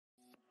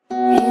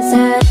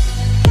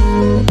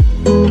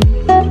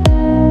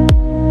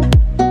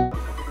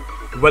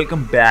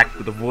Welcome back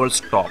to the World's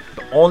Top,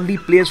 the only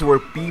place where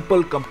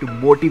people come to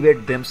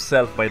motivate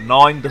themselves by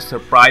knowing the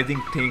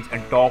surprising things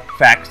and top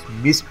facts,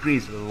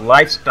 mysteries,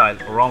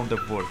 lifestyle around the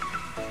world.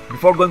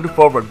 Before going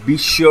forward, be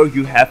sure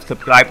you have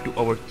subscribed to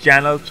our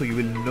channel so you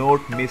will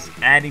not miss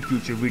any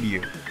future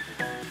video.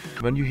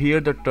 When you hear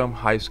the term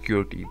high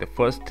security, the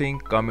first thing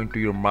coming to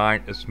your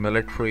mind is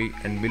military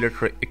and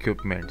military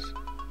equipments.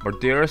 But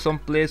there are some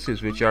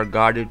places which are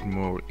guarded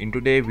more. In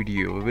today's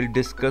video, we will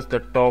discuss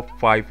the top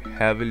 5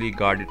 heavily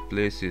guarded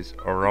places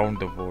around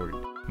the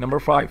world. Number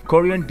 5.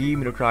 Korean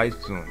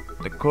Demilitarized Zone.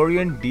 The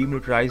Korean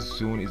Demilitarized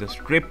Zone is a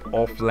strip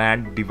of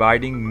land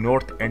dividing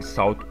North and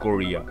South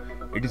Korea.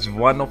 It is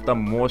one of the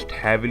most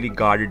heavily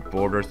guarded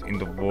borders in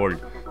the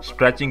world,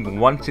 stretching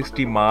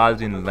 160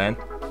 miles in length,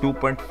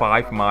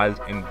 2.5 miles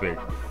in width.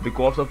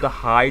 Because of the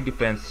high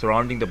defense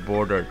surrounding the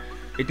border,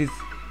 it is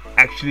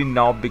actually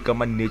now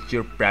become a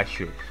nature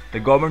pressure. The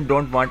government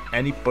don't want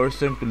any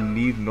person to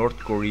leave North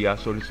Korea,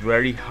 so it's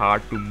very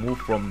hard to move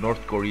from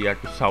North Korea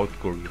to South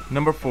Korea.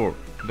 Number 4.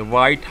 The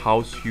White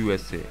House,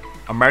 USA.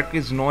 America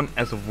is known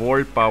as a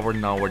world power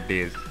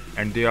nowadays,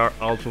 and they are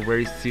also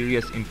very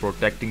serious in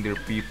protecting their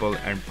people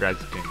and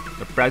president.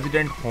 The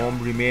president's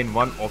home remains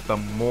one of the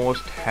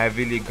most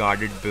heavily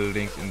guarded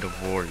buildings in the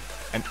world.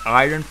 An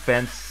iron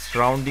fence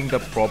surrounding the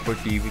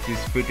property, which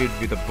is fitted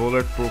with a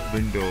bulletproof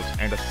windows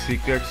and a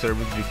secret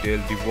service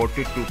detail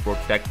devoted to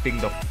protecting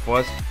the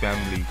first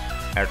family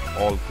at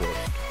all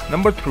costs.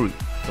 Number 3.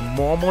 The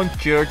Mormon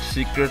Church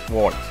Secret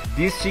Vault.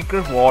 These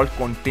secret vaults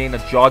contain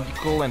a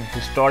geological and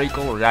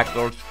historical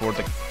records for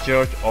the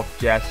Church of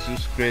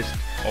Jesus Christ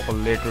of a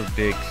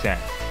Latter-day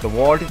Saints. The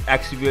vault is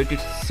excavated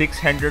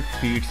 600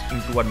 feet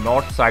into a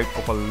north side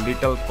of a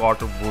little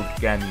Cotterwood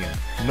Canyon.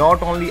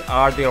 Not only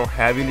are they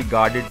heavily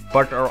guarded,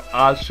 but are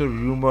also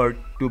rumored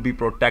to be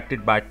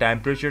protected by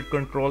temperature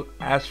control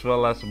as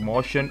well as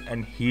motion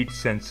and heat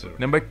sensor.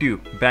 Number 2.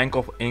 Bank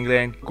of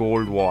England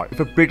Gold Vault. If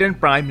a Britain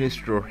Prime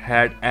Minister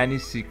had any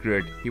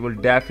secret, he will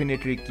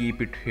definitely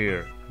keep it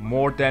here.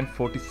 More than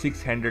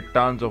 4,600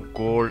 tons of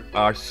gold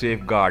are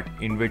safeguarded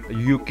in which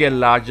the UK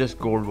largest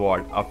gold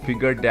vault, a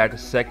figure that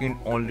is second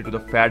only to the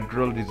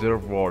Federal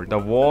Reserve Vault. The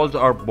walls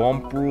are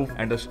bomb-proof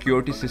and the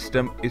security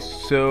system is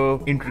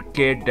so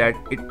intricate that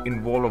it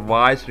involves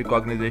voice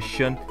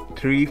recognition,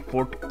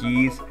 3-foot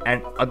keys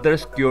and other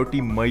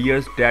security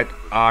measures that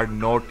are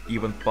not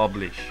even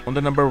published. On the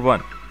number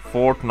 1.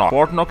 Fort Knox.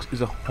 Fort Knox is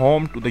a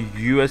home to the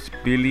US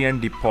Bullion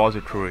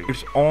Depository.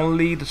 It's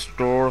only the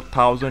store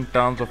 1,000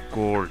 tons of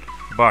gold,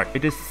 but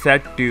it is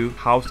said to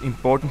house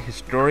important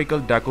historical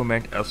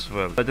documents as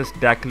well, such as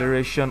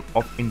Declaration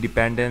of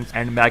Independence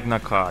and Magna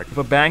Carta. If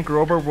a bank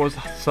robber was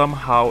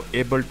somehow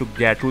able to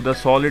get through the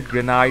solid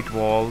granite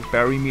wall,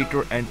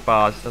 perimeter and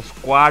pass, the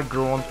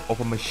squadrons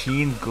of a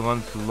machine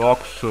guns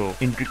lock so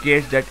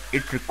intricate that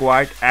it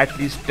required at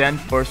least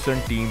 10-person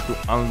team to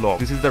unlock.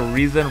 This is the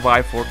reason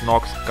why Fort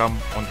Knox come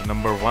on the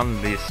number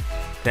 1 list.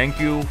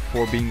 Thank you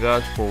for being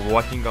us, for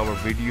watching our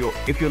video.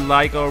 If you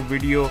like our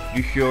video,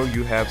 be sure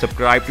you have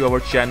subscribed to our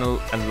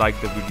channel and like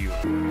the video.